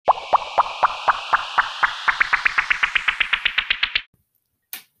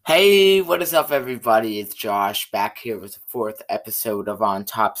Hey, what is up, everybody? It's Josh back here with the fourth episode of On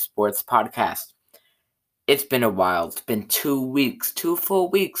Top Sports Podcast. It's been a while. It's been 2 weeks, 2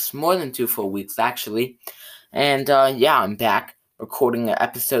 full weeks, more than 2 full weeks, actually. And I'm back recording an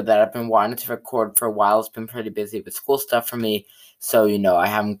episode that I've been wanting to record for a while. It's been pretty busy with school stuff for me, so I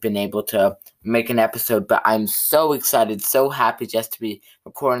haven't been able to make an episode. But I'm so excited, so happy just to be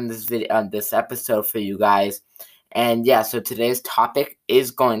recording this episode for you guys. And so today's topic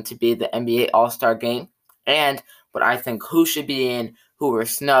is going to be the NBA All-Star Game and what I think who should be in, who were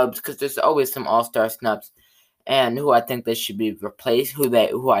snubs, because there's always some All-Star snubs, and who I think they should be replaced,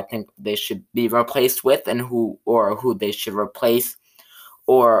 who I think they should be replaced with, and who they should replace,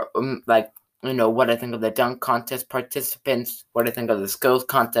 or what I think of the dunk contest participants, what I think of the skills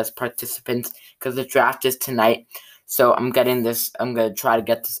contest participants, because the draft is tonight. So I'm going to try to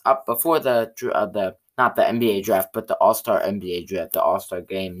get this up before not the NBA draft, but the All-Star NBA draft, the All-Star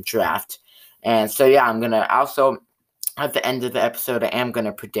Game draft. And so, I'm going to also, at the end of the episode, I am going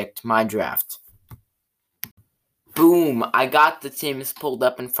to predict my draft. Boom! I got the teams pulled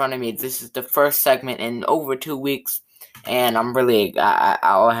up in front of me. This is the first segment in over 2 weeks, and I'm really,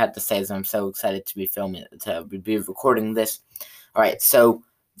 all I have to say is I'm so excited to be recording this. All right, so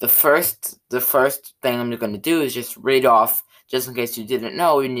the first thing I'm going to do is just read off, just in case you didn't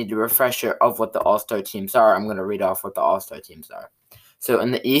know, you need a refresher of what the All-Star teams are. I'm going to read off what the All-Star teams are. So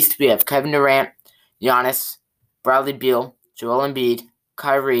in the East, we have Kevin Durant, Giannis, Bradley Beal, Joel Embiid,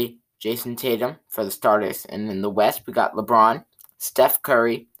 Kyrie, Jason Tatum for the starters. And in the West, we got LeBron, Steph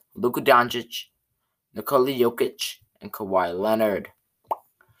Curry, Luka Doncic, Nikola Jokic, and Kawhi Leonard.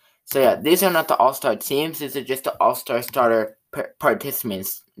 So these are not the All-Star teams. These are just the All-Star starter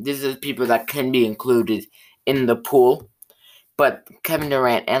participants. These are the people that can be included in the pool. But Kevin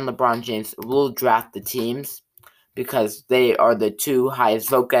Durant and LeBron James will draft the teams because they are the two highest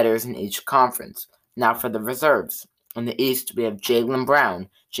vote getters in each conference. Now for the reserves. In the East, we have Jaylen Brown,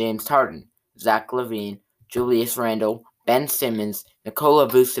 James Harden, Zach LaVine, Julius Randle, Ben Simmons, Nikola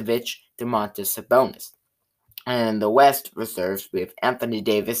Vucevic, Domantas Sabonis. And in the West reserves, we have Anthony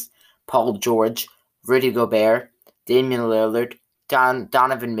Davis, Paul George, Rudy Gobert, Damian Lillard,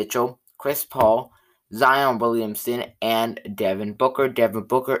 Donovan Mitchell, Chris Paul, Zion Williamson, and Devin Booker. Devin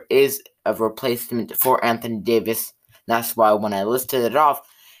Booker is a replacement for Anthony Davis. That's why when I listed it off,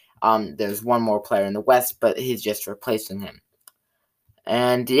 there's one more player in the West, but he's just replacing him.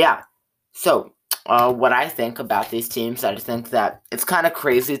 And so what I think about these teams, I think that it's kind of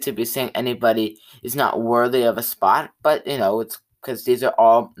crazy to be saying anybody is not worthy of a spot, but it's because these are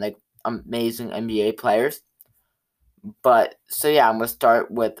all amazing NBA players. But I'm gonna start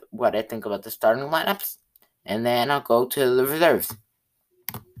with what I think about the starting lineups, and then I'll go to the reserves.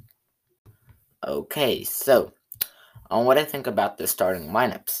 Okay, so on what I think about the starting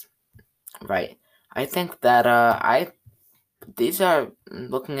lineups, right? I think that these are,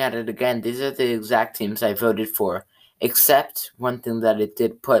 looking at it again, these are the exact teams I voted for, except one thing that it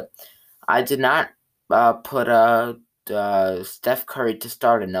did put. I did not put Steph Curry to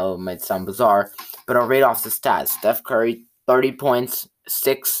start. I know it might sound bizarre, but I'll read off the stats. Steph Curry, 30 points,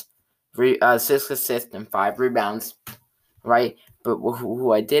 6 assists, and 5 rebounds, right? But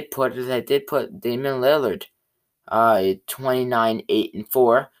who I did put is Damian Lillard, 29, 8, and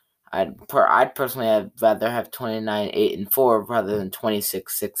 4. I'd personally rather have 29, 8, and 4 rather than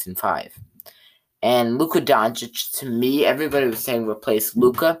 26, 6, and 5. And Luka Doncic, to me, everybody was saying replace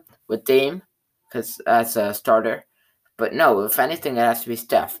Luka with Dame because as a starter. But no, if anything, it has to be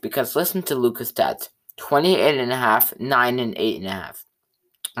Steph. Because listen to Luka's stats. 28.5, 9, and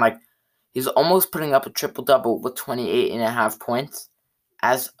 8.5. He's almost putting up a triple-double with 28.5 points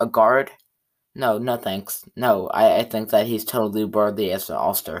as a guard. No thanks. No, I think that he's totally worthy as an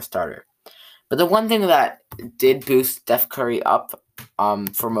all-star starter. But the one thing that did boost Steph Curry up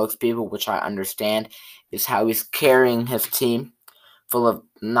for most people, which I understand, is how he's carrying his team full of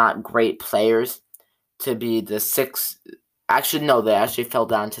not great players to be the 6th. Actually, no, they actually fell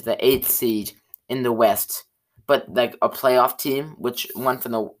down to the 8th seed in the West. But a playoff team, which went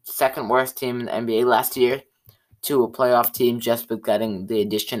from the second worst team in the NBA last year to a playoff team just with getting the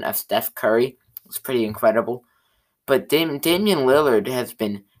addition of Steph Curry. It's pretty incredible. But Damian Lillard has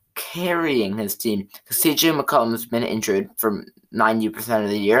been carrying his team. CJ McCollum has been injured for 90% of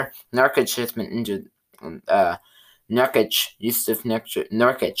the year. Nurkic has been injured. Yusuf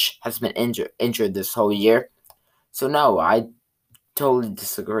Nurkic has been injured this whole year. So no, I totally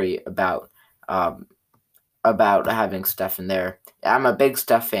disagree about having Steph in there. I'm a big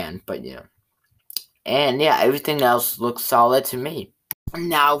Steph fan, but and everything else looks solid to me.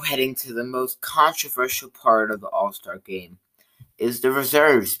 Now heading to the most controversial part of the All-Star Game. is the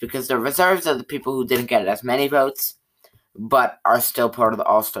reserves, because the reserves are the people who didn't get as many votes but are still part of the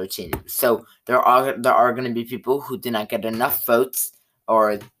All-Star team. So there are going to be people who did not get enough votes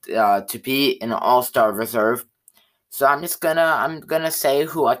or to be in an All-Star reserve. So I'm gonna say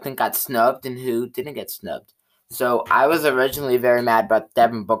who I think got snubbed and who didn't get snubbed. So I was originally very mad about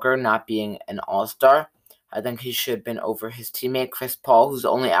Devin Booker not being an All-Star. I think he should have been over his teammate Chris Paul, who's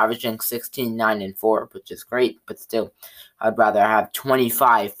only averaging 16, 9, and 4, which is great, but still, I'd rather have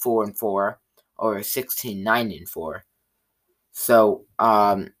 25, 4, and 4 over 16, 9, and 4. So,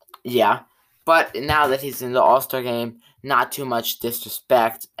 yeah. But now that he's in the All-Star game, not too much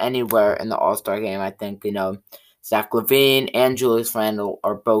disrespect anywhere in the All-Star game. I think, Zach LaVine and Julius Randle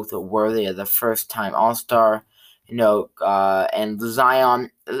are both worthy of the first-time All-Star. And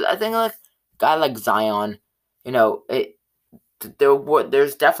Zion, I think a guy like Zion, there's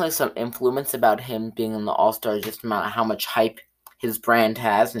definitely some influence about him being in the All-Star, just about how much hype his brand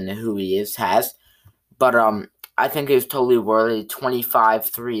has and who he has. But I think he was totally worthy. 25,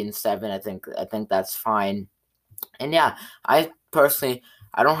 3, and 7. I think that's fine. And yeah, I personally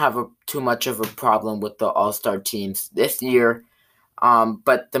don't have too much of a problem with the All-Star teams this year.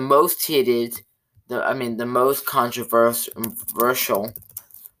 But the most heated, the most controversial,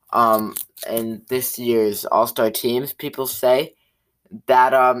 in this year's All-Star teams, people say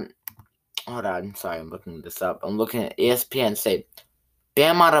that hold on, I'm sorry, I'm looking this up. I'm looking at ESPN. Say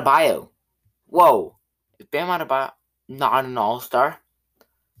Bam Adebayo. Whoa. Is Bam Adebayo not an All-Star?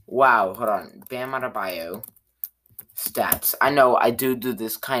 Wow, hold on. Bam Adebayo stats. I know I do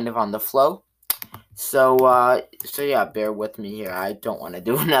this kind of on the flow. So yeah, bear with me here. I don't want to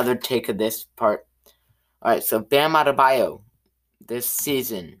do another take of this part. Alright, so Bam Adebayo this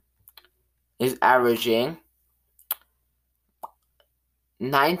season is averaging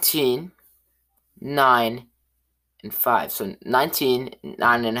 19, 9, and 5. So 19,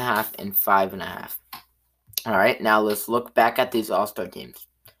 9.5, and 5.5. Alright, now let's look back at these All-Star teams.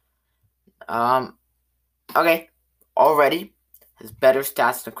 Okay, already has better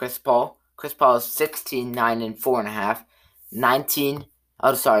stats than Chris Paul. Chris Paul is 16, 9, and 4.5. 19,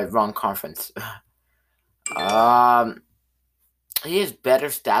 oh, sorry, wrong conference. He has better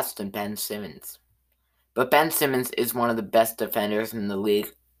stats than Ben Simmons. But Ben Simmons is one of the best defenders in the league.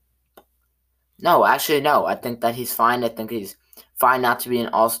 No, actually, no. I think that he's fine. I think he's fine not to be an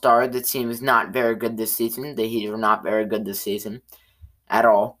All-Star. The team is not very good this season. The Heat are not very good this season at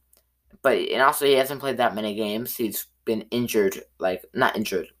all. And also, he hasn't played that many games. He's been injured, not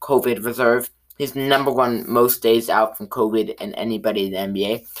injured, COVID reserve. He's number one most days out from COVID in anybody in the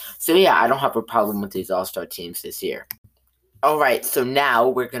NBA. So, yeah, I don't have a problem with these All-Star teams this year. Alright, so now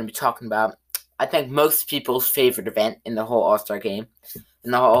we're going to be talking about, I think, most people's favorite event in the whole All-Star game,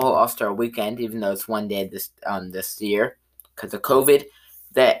 in the whole All-Star weekend, even though it's one day this year because of COVID.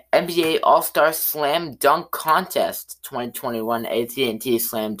 The NBA All-Star Slam Dunk Contest 2021 AT&T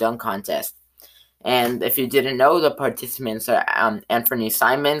Slam Dunk Contest. And if you didn't know, the participants are Anthony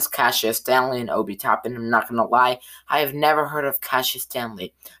Simons, Cassius Stanley, and Obi Toppin. I'm not going to lie, I have never heard of Cassius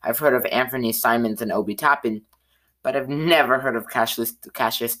Stanley. I've heard of Anthony Simons and Obi Toppin, but I've never heard of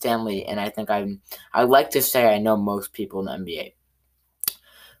Cassius Stanley, and I think I'd like to say I know most people in the NBA.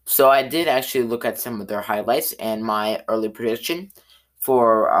 So I did actually look at some of their highlights, and my early prediction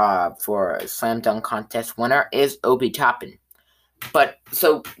for Slam Dunk Contest winner is Obi Toppin. But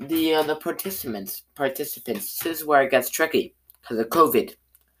so the participants, this is where it gets tricky because of COVID.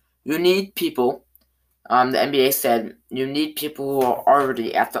 You need people. The NBA said you need people who are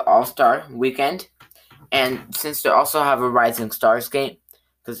already at the All-Star weekend. And since they also have a Rising Stars game,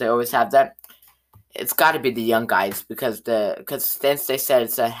 because they always have that, it's got to be the young guys because since they said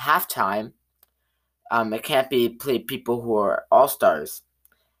it's a halftime, it can't be people who are All-Stars.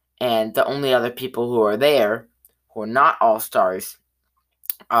 And the only other people who are there who are not All-Stars,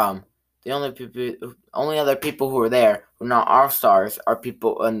 the only other people who are there who are not All-Stars are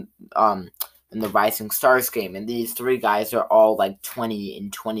people in the Rising Stars game. And these three guys are all like 20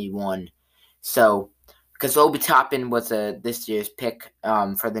 and 21. So, because Obi Toppin was this year's pick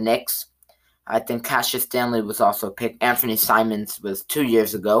for the Knicks. I think Cassius Stanley was also picked. Anthony Simons was 2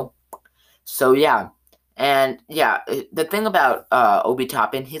 years ago. So, yeah. And, yeah, the thing about Obi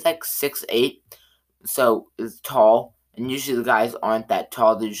Toppin, he's like 6'8", so is tall. And usually the guys aren't that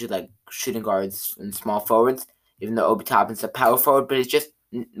tall. They're usually like shooting guards and small forwards, even though Obi Toppin's a power forward. But he's just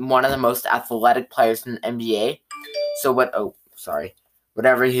one of the most athletic players in the NBA. So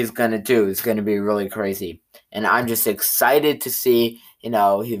whatever he's gonna do is gonna be really crazy. And I'm just excited to see,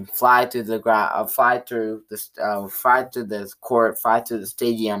 him fly through the ground, fly through the court, fly through the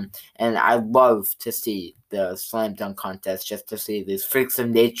stadium. And I love to see the slam dunk contest, just to see these freaks of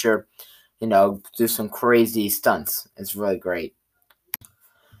nature, do some crazy stunts. It's really great.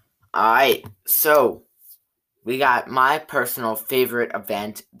 All right, so we got my personal favorite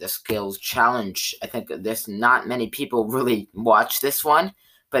event, the Skills Challenge. I think there's not many people really watch this one,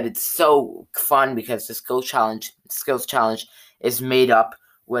 but it's so fun because the Skills Challenge is made up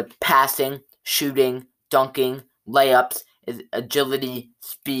with passing, shooting, dunking, layups, agility,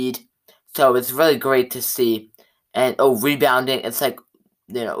 speed. So it's really great to see. And rebounding. It's like,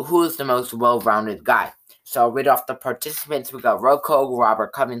 who is the most well-rounded guy? So I'll read off the participants. We got Rocco,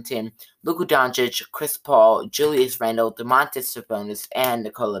 Robert Covington, Luka Doncic, Chris Paul, Julius Randle, Domantas Sabonis, and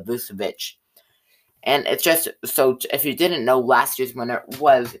Nikola Vucevic. And it's just, so if you didn't know, last year's winner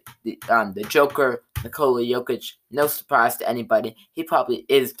was the Joker, Nikola Jokic. No surprise to anybody. He probably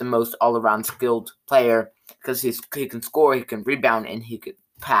is the most all-around skilled player because he can score, he can rebound, and he could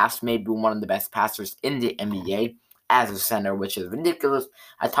pass. Maybe one of the best passers in the NBA as a center, which is ridiculous.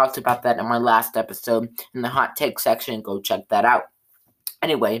 I talked about that in my last episode in the hot take section. Go check that out.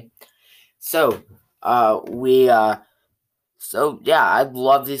 Anyway, so I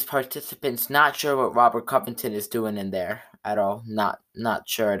love these participants. Not sure what Robert Covington is doing in there at all. Not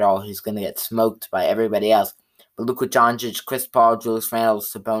sure at all. He's gonna get smoked by everybody else. But Luka Doncic, Chris Paul, Julius Randle,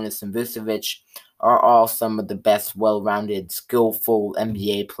 Sabonis, and Vucevic are all some of the best, well-rounded, skillful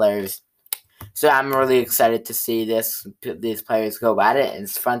NBA players. So I'm really excited to see these players go at it, and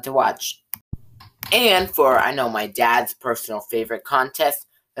it's fun to watch. And for, I know, my dad's personal favorite contest,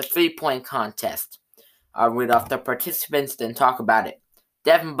 the three-point contest. I'll read off the participants, then talk about it.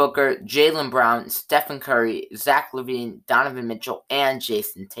 Devin Booker, Jaylen Brown, Stephen Curry, Zach LaVine, Donovan Mitchell, and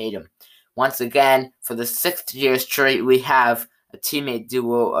Jason Tatum. Once again, for the 6th year straight, we have a teammate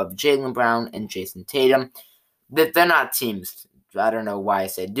duo of Jaylen Brown and Jason Tatum. They're not teams. I don't know why I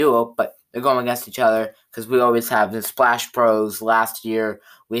said duo, but they're going against each other because we always have the Splash Bros. Last year,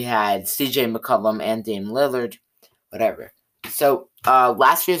 we had CJ McCollum and Dame Lillard, whatever. So,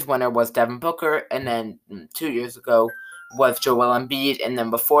 last year's winner was Devin Booker, and then 2 years ago was Joel Embiid, and then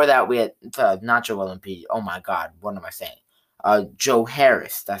before that we had, not Joel Embiid, oh my god, what am I saying? Joe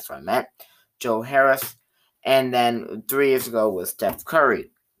Harris, that's what I meant. Joe Harris, and then 3 years ago was Steph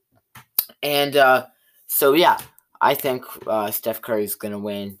Curry. And, I think Steph Curry's going to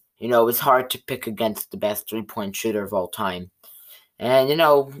win. It's hard to pick against the best three-point shooter of all time. And,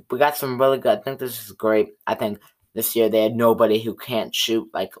 we got some really good. I think this is great. I think this year they had nobody who can't shoot.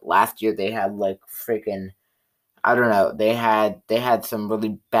 Like last year they had I don't know. They had some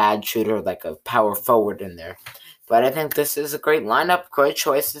really bad shooter, like a power forward in there. But I think this is a great lineup, great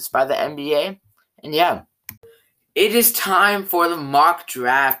choices by the NBA. And yeah, it is time for the mock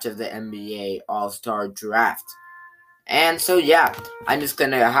draft of the NBA All-Star Draft. And so, I'm just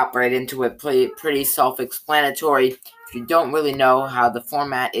going to hop right into it. Pretty self-explanatory. If you don't really know how the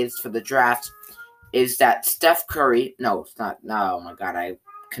format is for the draft, is that Steph Curry, no, it's not, no, oh my god, I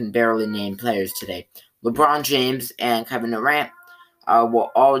can barely name players today. LeBron James and Kevin Durant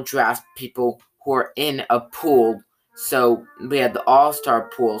will all draft people who are in a pool. So we have the All-Star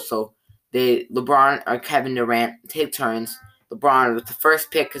pool. So LeBron or Kevin Durant take turns. LeBron with the first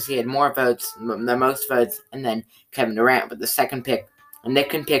pick because he had more votes, the most votes, and then Kevin Durant with the second pick. And they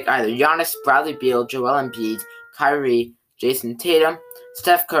can pick either Giannis, Bradley Beal, Joel Embiid, Kyrie, Jason Tatum,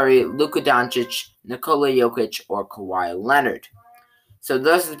 Steph Curry, Luka Doncic, Nikola Jokic, or Kawhi Leonard. So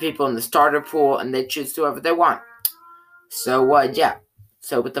those are the people in the starter pool, and they choose whoever they want. So,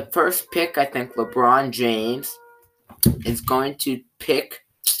 So with the first pick, I think LeBron James is going to pick.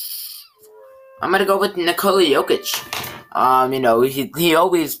 I'm going to go with Nikola Jokic. He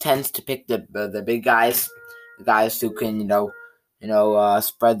always tends to pick the big guys, the guys who can,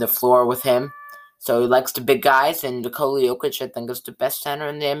 spread the floor with him. So he likes the big guys, and Nikola Jokic, I think, is the best center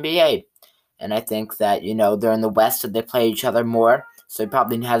in the NBA. And I think that, they're in the West, so they play each other more. So he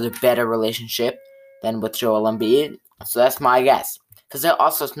probably has a better relationship than with Joel Embiid. So that's my guess. Because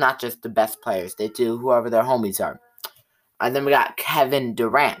also, it's not just the best players. They do whoever their homies are. And then we got Kevin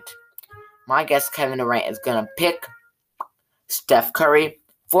Durant. My guess, Kevin Durant is going to pick Steph Curry,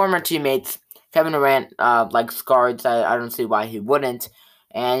 former teammates. Kevin Durant likes guards. I don't see why he wouldn't.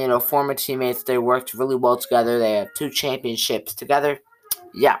 And, former teammates, they worked really well together. They have 2 championships together.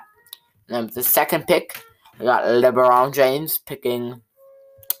 Yeah. And then with the second pick, I got LeBron James picking. I'm going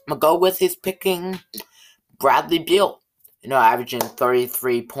to go with his picking Bradley Beal. Averaging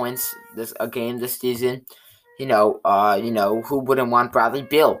 33 points a game this season. Who wouldn't want Bradley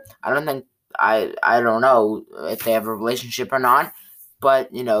Beal? I don't know if they have a relationship or not, but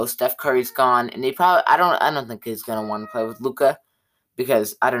Steph Curry's gone, and I don't think he's gonna want to play with Luka,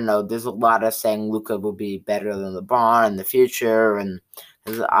 because I don't know. There's a lot of saying Luka will be better than LeBron in the future, and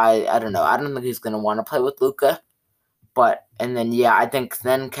I don't know. I don't think he's gonna want to play with Luka. And then I think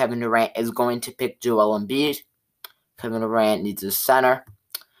then Kevin Durant is going to pick Joel Embiid. Kevin Durant needs a center.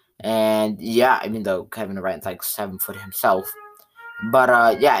 And even though Kevin Durant's like 7 foot himself. But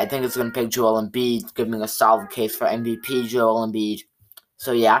I think it's going to pick Joel Embiid, giving a solid case for MVP Joel Embiid.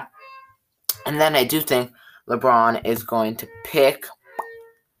 So and then I do think LeBron is going to pick.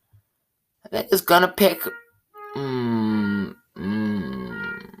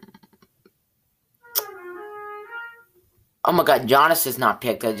 Oh my God, Giannis is not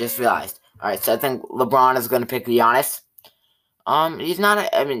picked. I just realized. All right, so I think LeBron is going to pick Giannis. He's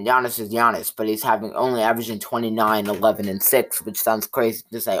not. Giannis is Giannis, but he's only averaging 29, 11, and 6, which sounds crazy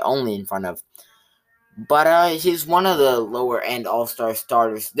to say only in front of. But he's one of the lower end All-Star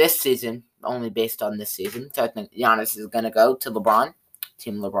starters this season, only based on this season. So I think Giannis is gonna go to LeBron,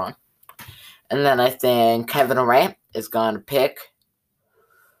 Team LeBron, and then I think Kevin Durant is gonna pick.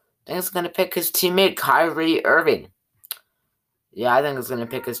 I think it's gonna pick his teammate Kyrie Irving. Yeah, I think it's gonna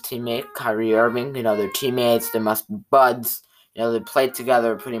pick his teammate Kyrie Irving. They're teammates. They must be buds. They played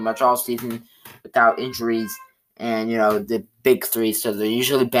together pretty much all season without injuries, and the big three. So they're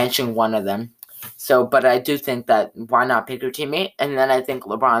usually benching one of them. So, but I do think that why not pick your teammate? And then I think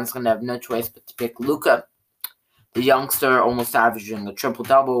LeBron's gonna have no choice but to pick Luka, the youngster, almost averaging a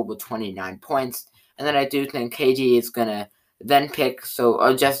triple-double with 29 points. And then I do think KD is gonna then pick.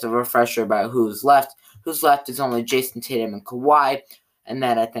 So, just a refresher about who's left. Who's left is only Jason Tatum and Kawhi. And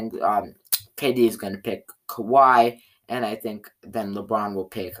then I think KD is going to pick Kawhi. And I think then LeBron will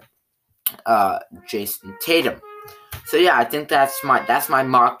pick Jason Tatum. So, I think that's my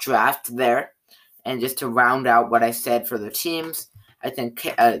mock draft there. And just to round out what I said for the teams, I think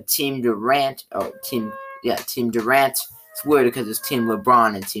Team Durant. Team Durant. It's weird because it's Team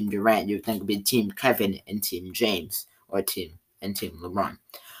LeBron and Team Durant. You would think it would be Team Kevin and Team James. Or Team LeBron.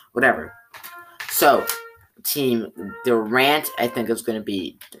 Whatever. So, Team Durant, I think is going to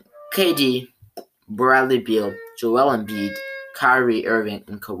be KD, Bradley Beal, Joel Embiid, Kyrie Irving,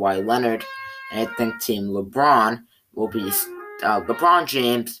 and Kawhi Leonard. And I think Team LeBron will be LeBron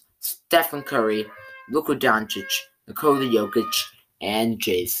James, Stephen Curry, Luka Doncic, Nikola Jokic, and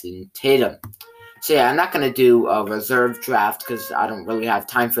Jason Tatum. So, I'm not going to do a reserve draft because I don't really have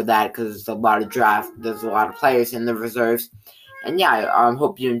time for that because there's a lot of there's a lot of players in the reserves. And I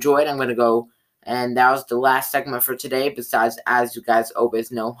hope you enjoyed. I'm going to go. And that was the last segment for today, besides, as you guys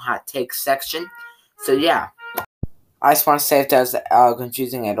always know, hot take section. So, I just want to say if that was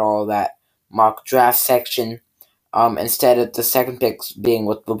confusing at all, that mock draft section, instead of the second picks being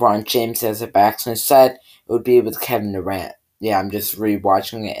with LeBron James, as I accidentally said, it would be with Kevin Durant. I'm just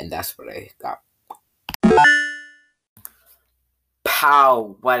rewatching it, and that's what I got.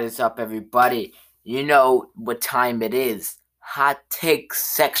 Pow! What is up, everybody? You know what time it is. Hot take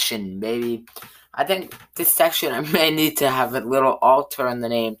section, baby. I think this section I may need to have a little alter in the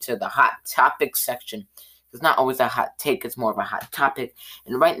name to the hot topic section. It's not always a hot take, it's more of a hot topic.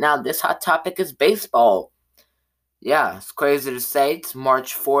 And right now, this hot topic is baseball. It's crazy to say. It's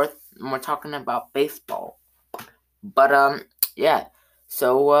March 4th, and we're talking about baseball. But,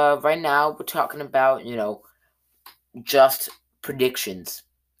 So, right now, we're talking about, just predictions.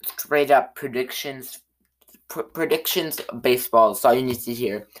 Straight up predictions. Predictions of baseball is all you need to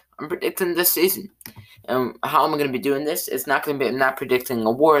hear. I'm predicting this season. And how am I going to be doing this? It's not going to be, I'm not predicting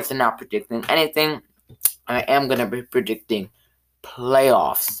awards. I'm not predicting anything. I am going to be predicting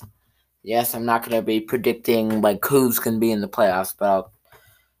playoffs. Yes, I'm not going to be predicting like who's going to be in the playoffs. But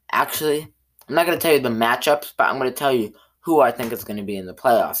I'm not going to tell you the matchups, but I'm going to tell you who I think is going to be in the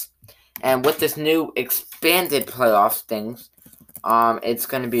playoffs. And with this new expanded playoffs things, it's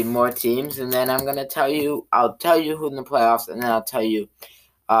going to be more teams, and then I'll tell you who in the playoffs, and then I'll tell you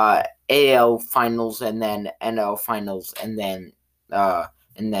AL finals, and then NL finals, and then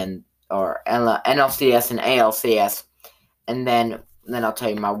NLCS and ALCS, and then I'll tell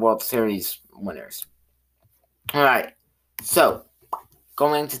you my World Series winners. Alright, so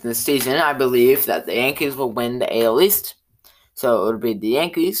going into the season, I believe that the Yankees will win the AL East, so it'll be the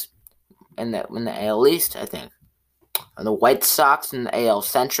Yankees, and that win the AL East, I think. And the White Sox in the AL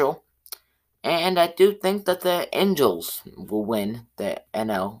Central. And I do think that the Angels will win the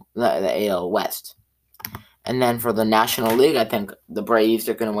AL West. And then for the National League, I think the Braves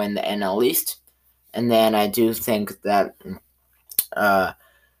are going to win the NL East. And then I do think that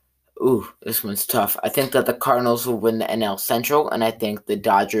Ooh, this one's tough. I think that the Cardinals will win the NL Central, and I think the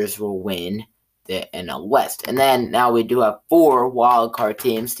Dodgers will win the NL West. And then now we do have 4 wild card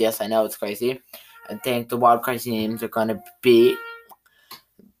teams. Yes, I know it's crazy. I think the wild card teams are going to be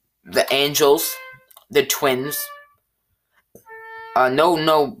the Angels, the Twins.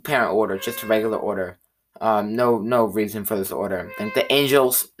 No parent order, just a regular order. No reason for this order. I think the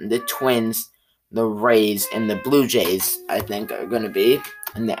Angels, the Twins, the Rays, and the Blue Jays, I think, are going to be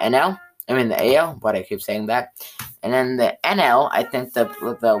in the NL. I mean the AL, but I keep saying that. And then the NL, I think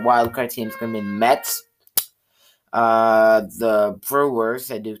the wild card team is going to be the Mets, the Brewers,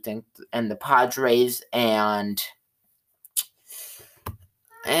 I do think, and the Padres, and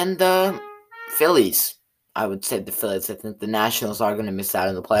the Phillies. I would say the Phillies. I think the Nationals are going to miss out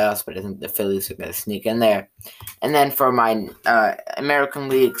on the playoffs, but I think the Phillies are going to sneak in there. And then for my American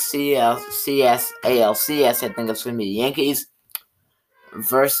League ALCS, I think it's going to be the Yankees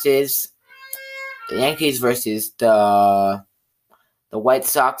versus the White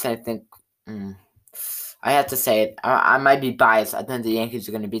Sox. I think I have to say it. I might be biased. I think the Yankees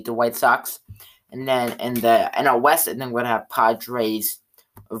are going to beat the White Sox. And then in the NL West, I think we're going to have Padres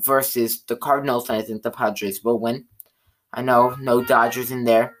versus the Cardinals, and I think the Padres will win. I know, no Dodgers in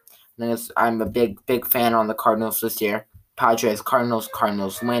there. I'm a big fan on the Cardinals this year. Padres, Cardinals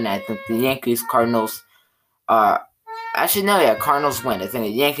win. I think the Yankees, Cardinals, Cardinals win. I think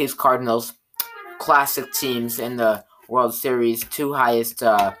the Yankees, Cardinals, classic teams in the World Series, 2 highest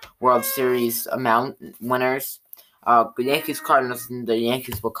World Series amount winners. The Yankees, Cardinals, and the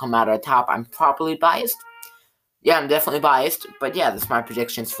Yankees will come out on top. I'm probably biased. Yeah, I'm definitely biased, but yeah, that's my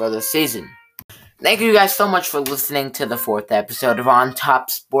predictions for this season. Thank you guys so much for listening to the 4th episode of On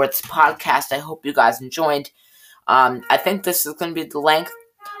Top Sports Podcast. I hope you guys enjoyed. I think this is going to be the length,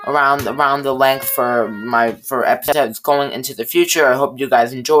 around the length for episodes going into the future. I hope you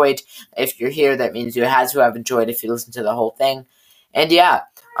guys enjoyed. If you're here, that means you had to have enjoyed if you listened to the whole thing. And yeah,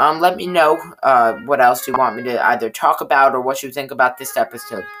 let me know what else you want me to either talk about or what you think about this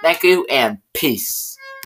episode. Thank you, and peace.